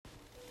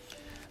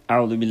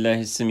أعوذ بالله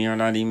السميع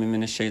العليم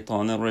من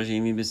الشيطان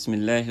الرجيم. بسم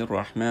الله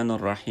الرحمن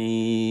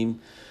الرحيم.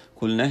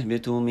 قلنا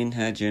اهبطوا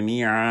منها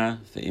جميعا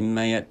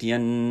فإما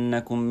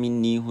يأتينكم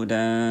مني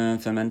هدى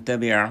فمن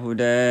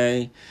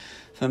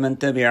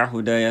تبع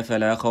هداي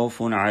فلا خوف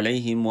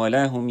عليهم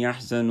ولا هم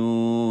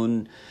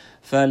يحزنون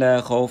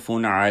فلا خوف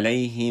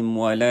عليهم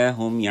ولا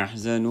هم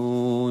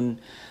يحزنون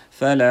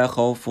فلا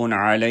خوف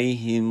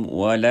عليهم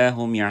ولا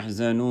هم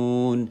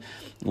يحزنون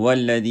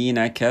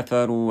والذين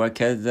كفروا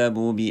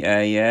وكذبوا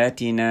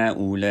بآياتنا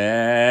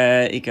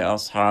أولئك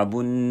أصحاب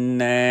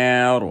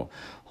النار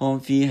هم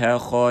فيها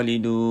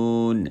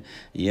خالدون.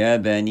 يا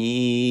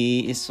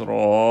بني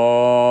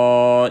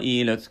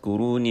إسرائيل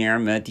اذكروا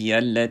نعمتي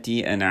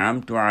التي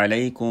أنعمت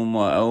عليكم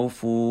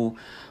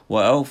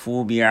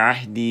وأوفوا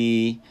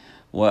بعهدي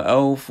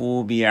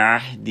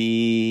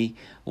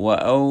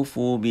أوف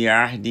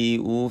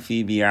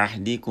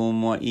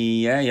بعهدكم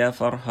وإياي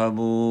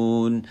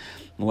فارهبون.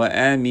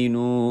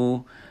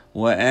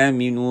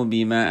 وآمنوا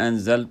بما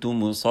أنزلت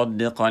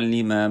مصدقا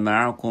لما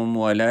معكم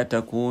ولا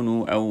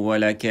تكونوا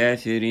أول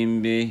كافر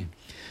به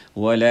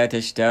ولا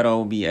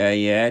تشتروا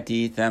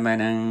بآياتي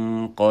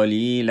ثمنا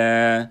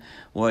قليلا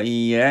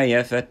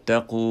وإياي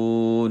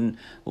فاتقون.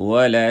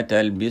 ولا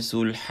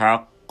تلبسوا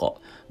الحق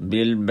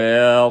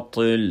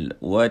بالباطل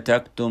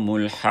وتكتموا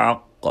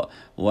الحق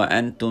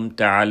وأنتم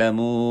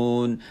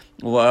تعلمون.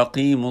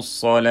 وأقيموا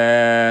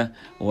الصلاة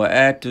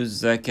وآتوا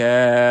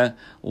الزكاة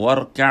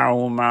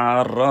واركعوا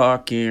مع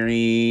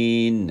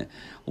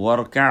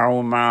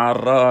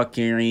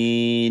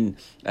الراكعين.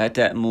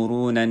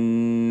 أتأمرون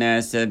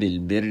الناس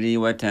بالبر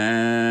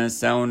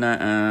وتنسون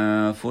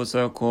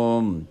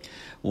أنفسكم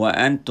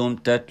وأنتم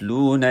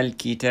تتلون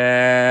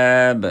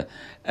الكتاب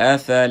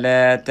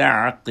أفلا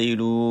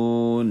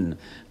تعقلون.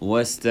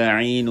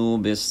 واستعينوا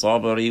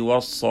بالصبر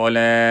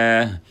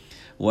والصلاة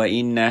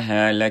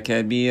وإنها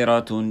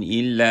لكبيرة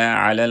إلا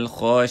على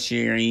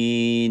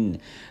الخاشعين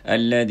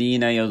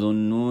الذين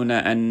يظنون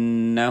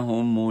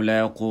أنهم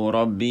ملاقو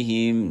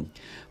ربهم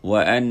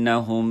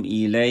وأنهم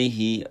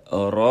إليه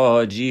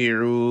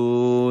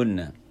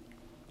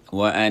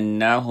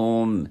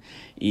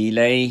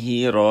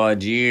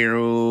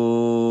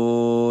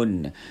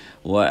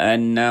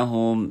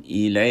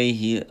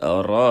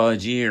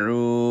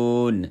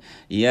راجعون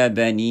يا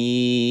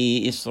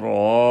بني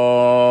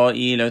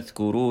إسرائيل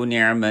اذكروا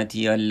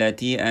نعمتي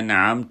التي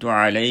أنعمت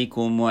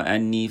عليكم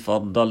وأني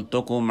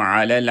فضلتكم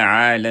على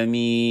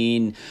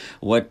العالمين.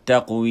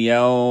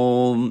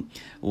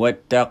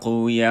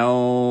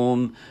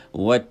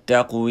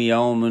 واتقوا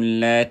يوم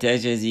لا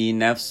تجزي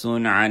نفس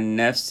عن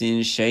نفس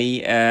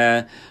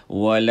شيئا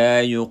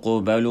ولا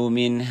يقبل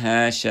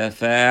منها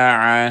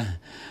شفاعة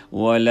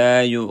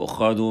ولا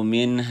يؤخذ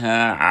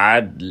منها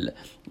عدل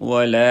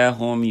ولا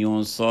هم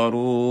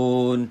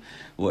ينصرون.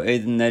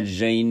 وإذ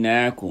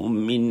نجيناكم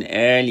من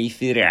آل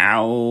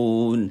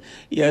فرعون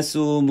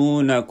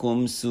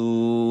يسومونكم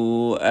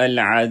سوء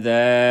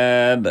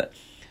العذاب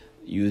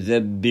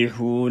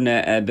يذبحون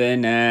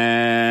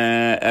أبناءكم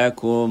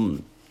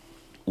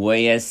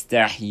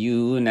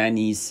ويستحيون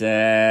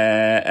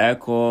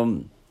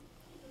نساءكم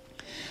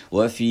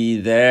وفي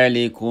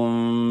ذلكم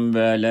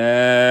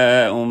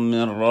بلاء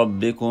من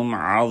ربكم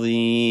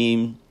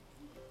عظيم.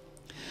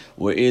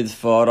 وإذ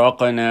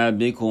فرقنا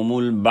بكم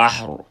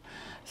البحر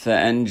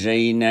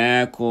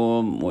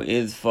فأنجيناكم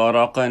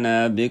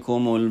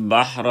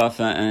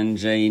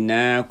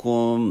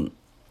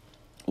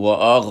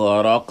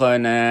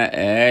وأغرقنا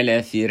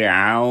آل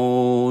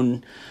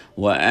فرعون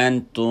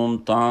وأنتم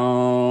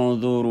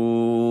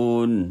تنظرون.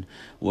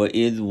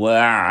 وإذ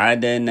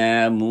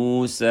وعدنا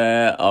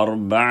موسى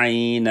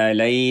 40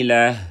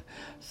 ليلة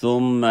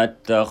ثم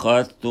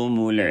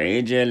اتخذتم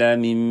العجل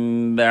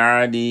من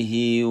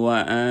بعده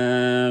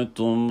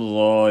وأنتم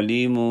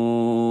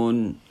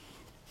ظالمون.